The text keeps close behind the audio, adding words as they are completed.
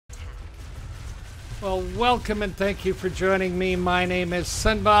Well, welcome and thank you for joining me. My name is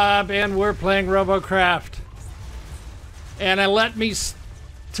Sunbob and we're playing Robocraft. And let me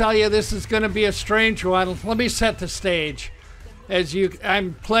tell you, this is going to be a strange one. Let me set the stage.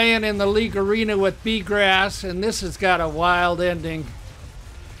 I'm playing in the league arena with B-Grass, and this has got a wild ending.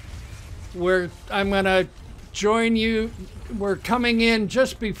 I'm going to join you. We're coming in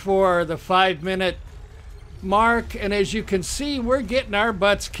just before the 5-minute mark, and as you can see, we're getting our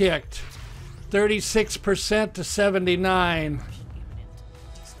butts kicked. 36% to 79.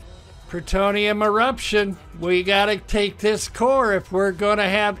 Plutonium eruption. We got to take this core if we're going to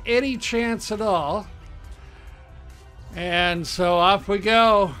have any chance at all. And so off we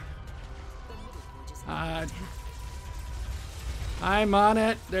go. I'm on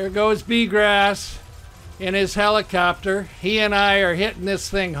it. There goes B-Grass in his helicopter. He and I are hitting this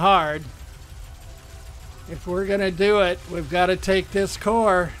thing hard. If we're going to do it, we've got to take this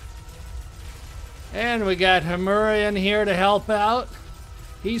core. And we got Hamura in here to help out.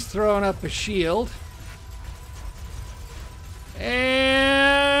 He's throwing up a shield. And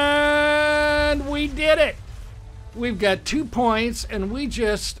we did it. We've got 2 points, and we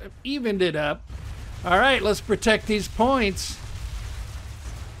just evened it up. All right, let's protect these points.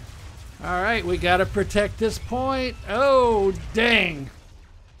 All right, we got to protect this point. Oh, dang.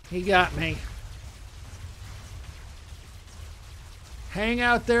 He got me. Hang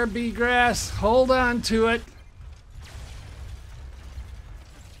out there, B-Grass. Hold on to it.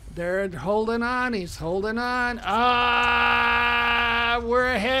 They're holding on. He's holding on.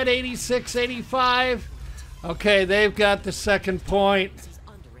 We're ahead, 86-85. Okay, they've got the second point.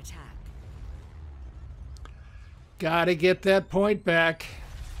 Gotta get that point back.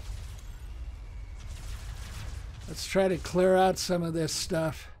 Let's try to clear out some of this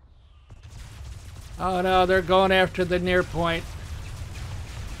stuff. Oh no, they're going after the near point.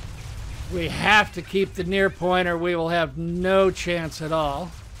 We have to keep the near point or we will have no chance at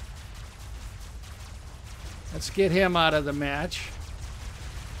all. Let's get him out of the match.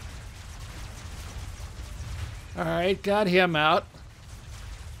 All right, got him out.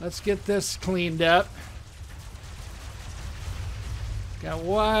 Let's get this cleaned up. Got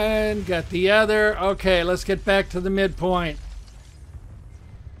one, got the other. Okay, let's get back to the midpoint.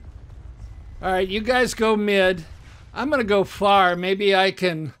 All right, you guys go mid. I'm going to go far. Maybe I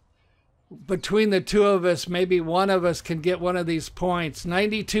can, between the two of us, maybe one of us can get one of these points.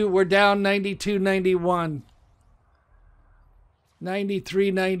 92, we're down 92-91.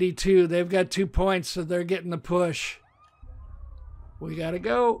 93-92. They've got 2 points, so they're getting the push. We got to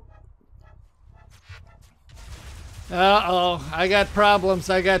go. Uh-oh, I got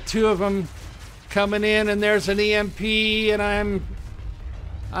problems. I got 2 of them coming in, and there's an EMP, and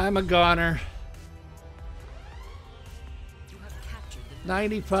I'm a goner.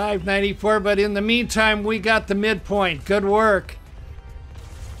 95-94, but in the meantime, we got the midpoint. Good work.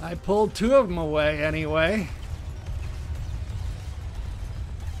 I pulled 2 of them away anyway.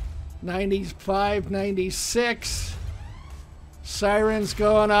 95-96. Sirens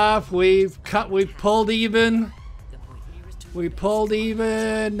going off. We've pulled even. We pulled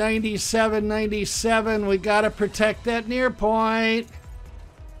even. 97-97. We got to protect that near point.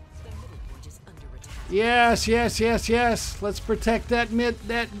 Yes, yes, yes, yes. Let's protect that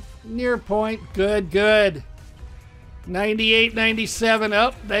near point. Good, good. 98-97.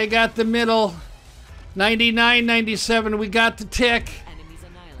 Oh, they got the middle. 99-97. We got the tick.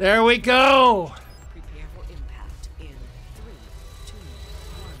 There we go. Prepare for impact in 3, 2,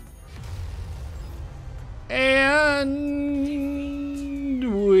 1.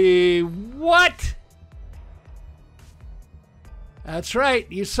 And what? That's right.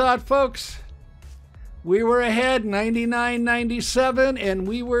 You saw it, folks. We were ahead 99-97, and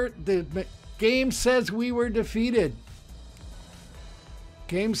the game says we were defeated.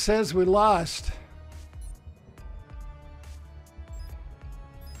 Game says we lost.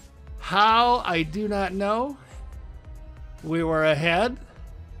 How? I do not know. We were ahead.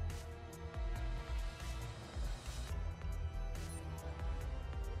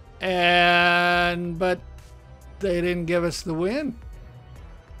 But they didn't give us the win.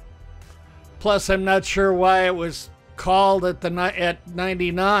 Plus, I'm not sure why it was called at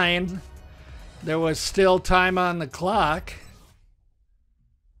 99. There was still time on the clock.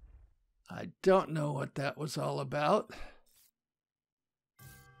 I don't know what that was all about.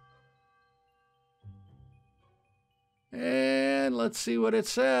 And let's see what it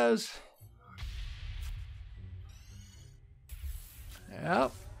says.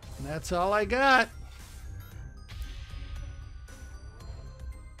 Yep, that's all I got.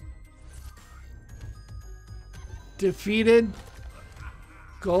 Defeated.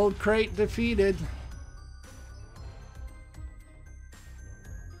 Gold crate defeated.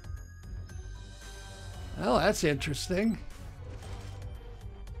 Oh, that's interesting.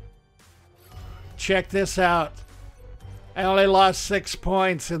 Check this out. I only lost 6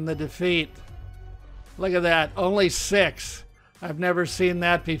 points in the defeat. Look at that, only 6. I've never seen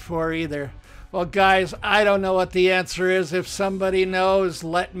that before either. Well, guys, I don't know what the answer is. If somebody knows,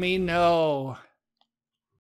 let me know.